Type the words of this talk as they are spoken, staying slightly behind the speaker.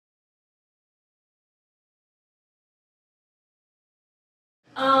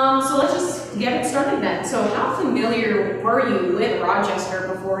So let's just get it started then. So how familiar were you with Rochester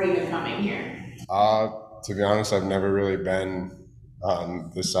before even coming here? Uh, to be honest, I've never really been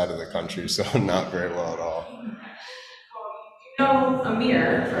on this side of the country, so not very well at all. No,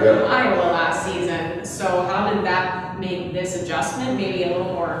 Amir from Yep. Iowa last season. So how did that make this adjustment maybe a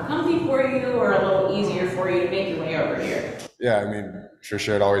little more comfy for you or a little easier for you to make your way over here? Yeah, I mean, for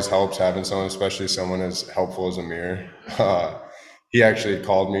sure, it always helps having someone, especially someone as helpful as Amir. Uh, he actually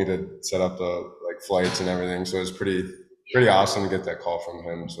called me to set up the like flights and everything, so it was pretty awesome to get that call from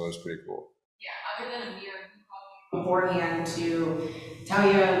him. So it was pretty cool. Yeah, other than Amir, who called you beforehand to tell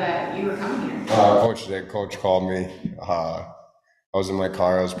you that you were coming here. Coach called me. I was in my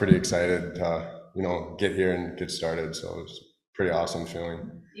car. I was pretty excited, get here and get started. So it was a pretty awesome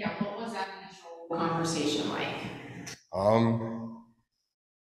feeling. Yeah, what was that initial conversation like? Um,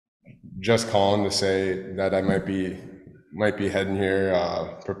 just calling to say that I might be heading here,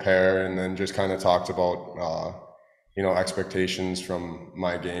 prepare, and then just kind of talked about expectations from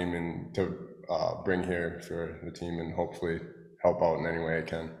my game and to bring here for the team and hopefully help out in any way I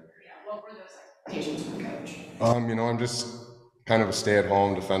can. Yeah, what were those expectations from coach? I'm just kind of a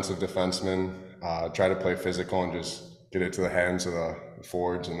stay-at-home defensive defenseman. Try to play physical and just get it to the hands of the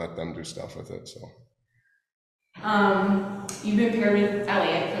forwards and let them do stuff with it. So. You've been paired with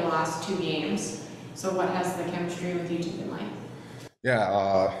Elliot for the last two games. So what has the chemistry with you two been like? Yeah,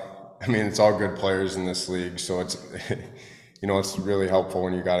 I mean it's all good players in this league, so it's it's really helpful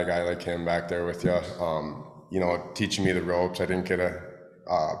when you got a guy like him back there with you. Teaching me the ropes. I didn't get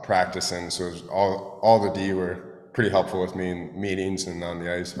a practice in, so it was all the D were pretty helpful with me in meetings and on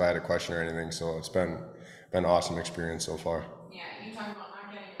the ice if I had a question or anything. So it's been an awesome experience so far. Yeah, you talked about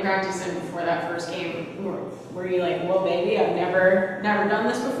not getting practice in before that first game. Were you like, whoa, baby, I've never done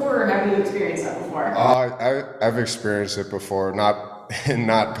this before, or have you experienced that before? I've experienced it before, not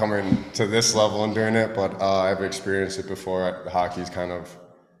not coming to this level and doing it, but I've experienced it before. Hockey's kind of,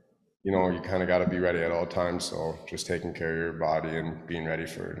 you kind of got to be ready at all times. So just taking care of your body and being ready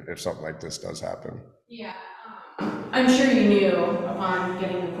for if something like this does happen. Yeah, I'm sure you knew upon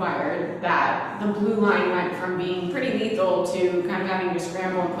getting acquired that the blue line went from being pretty lethal to kind of having to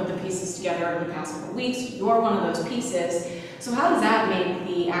scramble and put the pieces together over the past couple of weeks. You're one of those pieces. So how does that make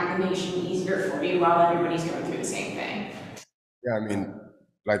the acclimation easier for you while everybody's going through the same thing? Yeah, I mean,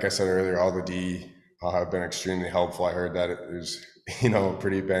 like I said earlier, all the D have been extremely helpful. I heard that it was,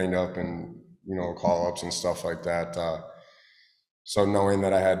 pretty banged up and, call ups and stuff like that. So knowing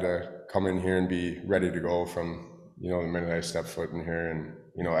that I had to come in here and be ready to go from, the minute I stepped foot in here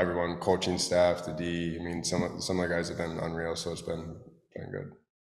and, everyone, coaching staff, the D, I mean, some of the guys have been unreal. So it's been good.